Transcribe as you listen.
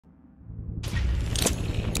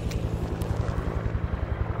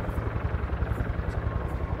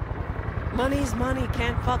Money's money,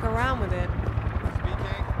 can't fuck around with it.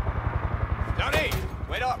 Speaking. Johnny,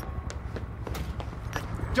 wait up.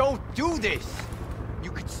 Don't do this. You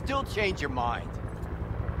could still change your mind.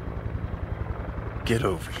 Get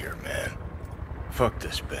over here, man. Fuck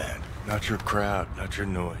this band. Not your crowd, not your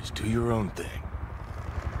noise. Do your own thing.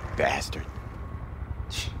 Bastard.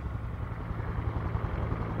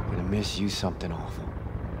 Gonna miss you something awful.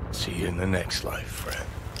 See you in the next life, friend.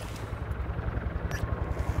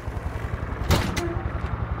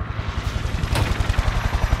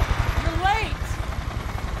 You're late!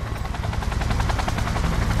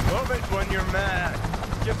 Love it when you're mad.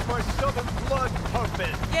 Gets my southern blood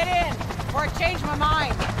pumping. Get in, or I change my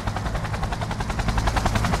mind.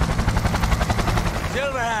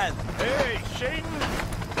 Silverhand! Hey,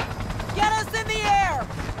 Shaden! Get us in the air!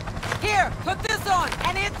 Here, put this on,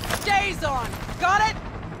 and it stays on. Got it?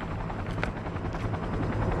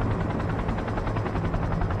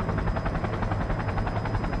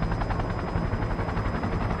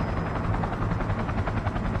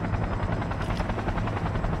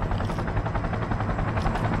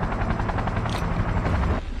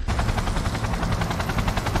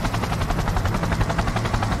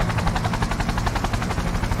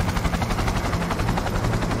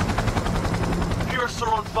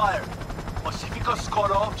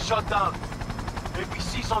 Shut down.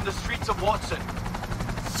 APC's on the streets of Watson.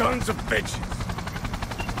 Sons of bitches!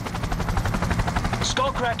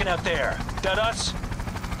 Skullcracking out there. That us?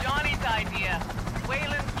 Johnny's idea.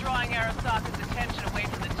 Wayland's drawing Arasaka's attention away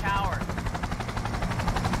from the tower.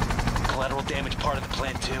 Collateral damage part of the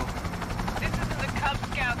plan, too. This isn't the Cub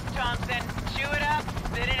Scouts, Thompson. Chew it up,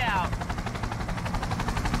 spit it out.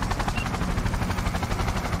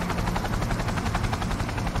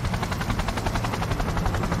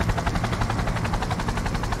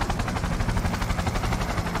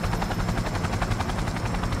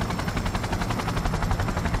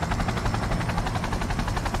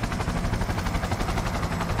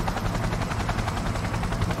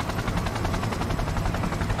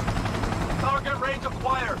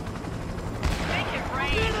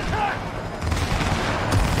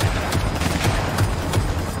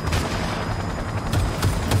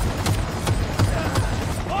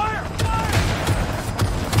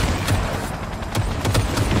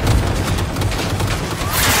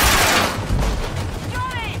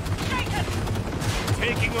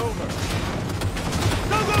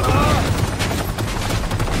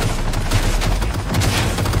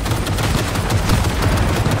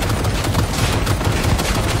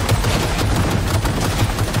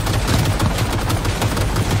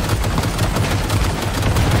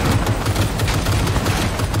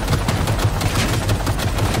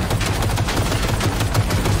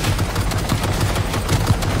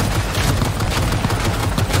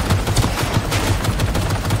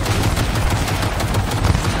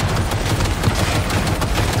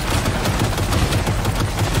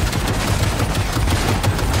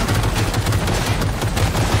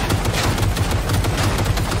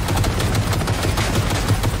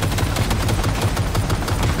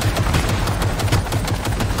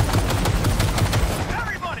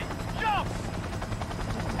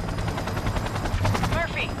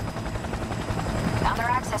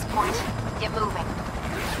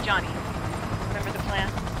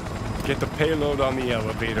 Get the payload on the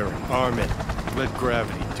elevator, arm it, let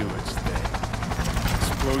gravity do its thing.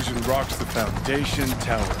 Explosion rocks the foundation,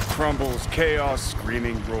 tower crumbles, chaos,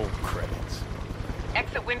 screaming, roll credits.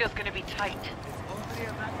 Exit window's gonna be tight.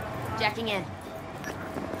 Jacking in.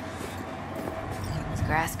 Is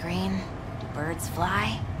grass green? Do birds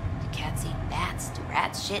fly? Do cats eat bats? Do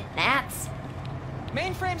rats shit gnats?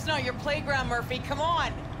 Mainframe's not your playground, Murphy. Come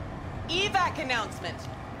on. Evac announcement.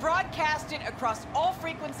 Broadcast it across all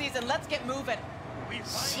frequencies and let's get moving.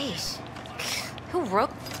 Sheesh. Who wrote?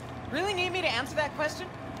 Really need me to answer that question?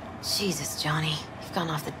 Jesus, Johnny. You've gone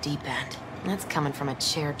off the deep end. That's coming from a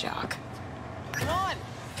chair jock. Come on.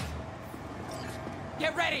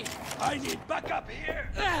 Get ready. I need backup here.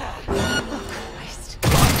 Christ.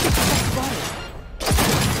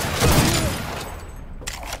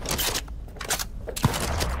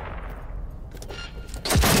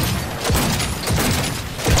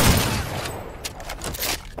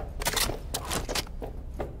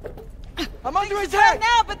 I'm under attack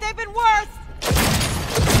now, but they've been worse.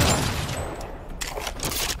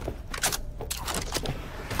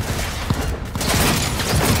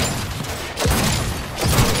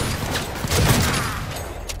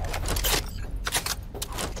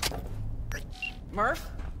 Murph?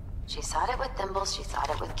 She sought it with thimbles, she sought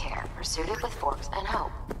it with care, pursued it with forks and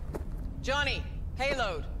hope. Johnny,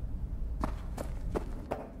 payload.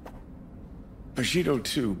 Agito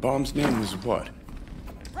 2, bomb's name is what?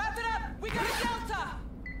 Wrap it up! We got a Delta!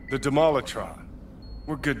 The Demolitron.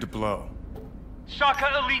 We're good to blow.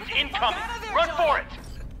 Shaka Elite incoming! out of there, Run Johnny. for it!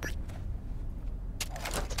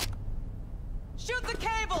 Shoot the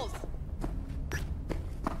cables!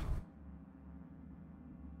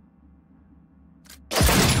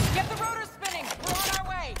 Get the rotor spinning! We're on our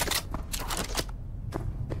way!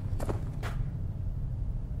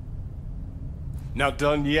 Not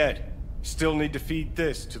done yet. Still need to feed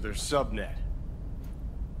this to their subnet.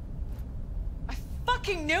 I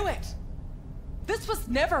fucking knew it! This was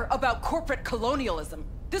never about corporate colonialism.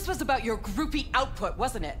 This was about your groupie output,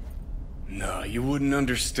 wasn't it? No, you wouldn't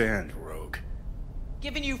understand, Rogue.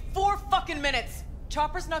 Giving you 4 fucking minutes!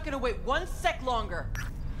 Chopper's not gonna wait 1 sec longer.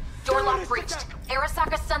 Door lock breached.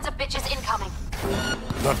 Arasaka's sons of bitches incoming.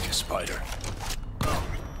 Love you, Spider.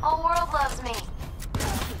 Whole world loves me.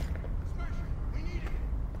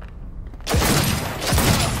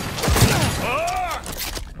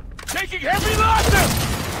 Taking heavy losses!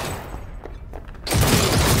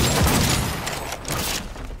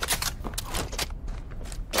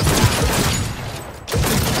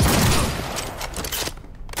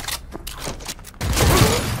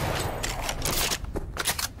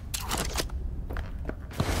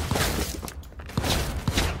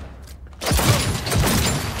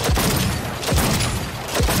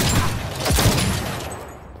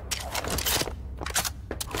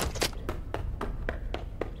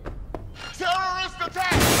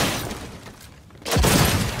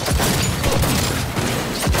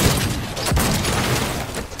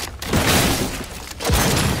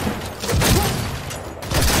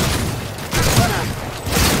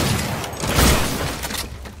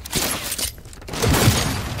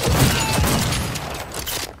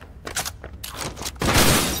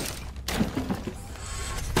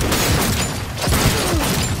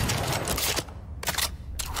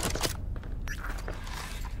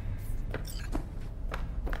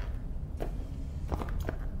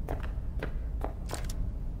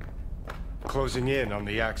 Closing in on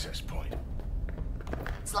the access point.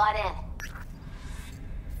 Slide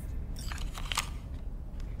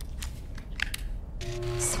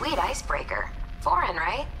in. Sweet icebreaker. Foreign,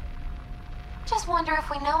 right? Just wonder if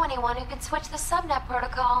we know anyone who can switch the subnet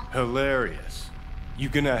protocol. Hilarious. You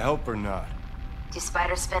gonna help or not? Do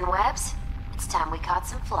spiders spin webs? It's time we caught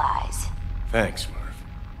some flies. Thanks, Murph.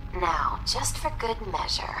 Now, just for good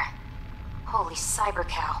measure. Holy cyber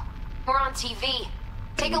cow. We're on TV.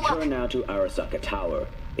 Take a look. Return now to Arasaka Tower.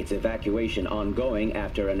 Its evacuation ongoing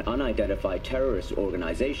after an unidentified terrorist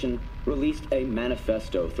organization released a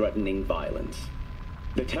manifesto threatening violence.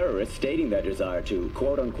 The terrorists stating their desire to,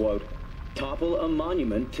 quote-unquote, topple a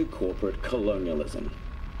monument to corporate colonialism.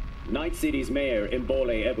 Night City's mayor,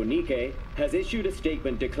 Imbole Ebunike, has issued a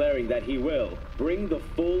statement declaring that he will bring the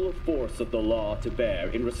full force of the law to bear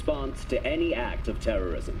in response to any act of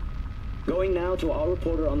terrorism. Going now to our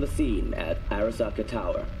reporter on the scene at Arasaka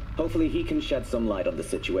Tower. Hopefully he can shed some light on the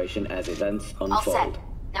situation as events unfold. All set.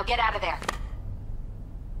 Now get out of there.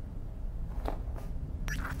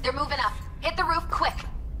 They're moving up. Hit the roof quick.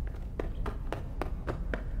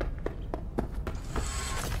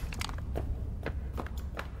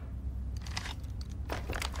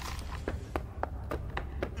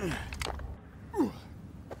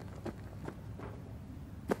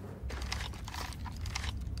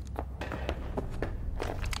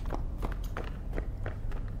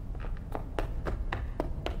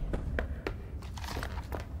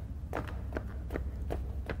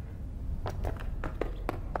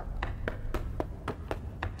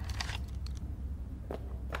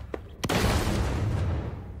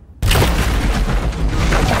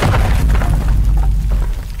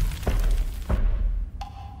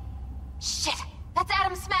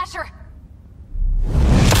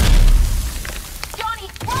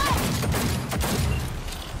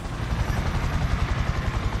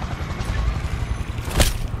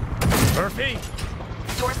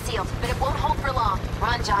 Door's sealed, but it won't hold for long.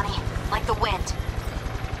 Run, Johnny. Like the wind.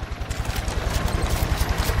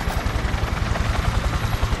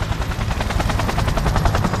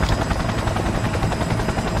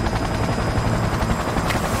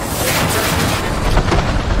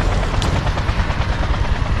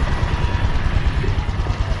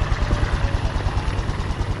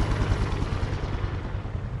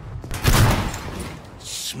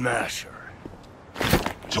 Smasher.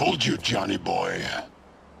 Told you, Johnny boy.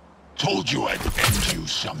 Told you I'd end you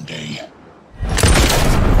someday.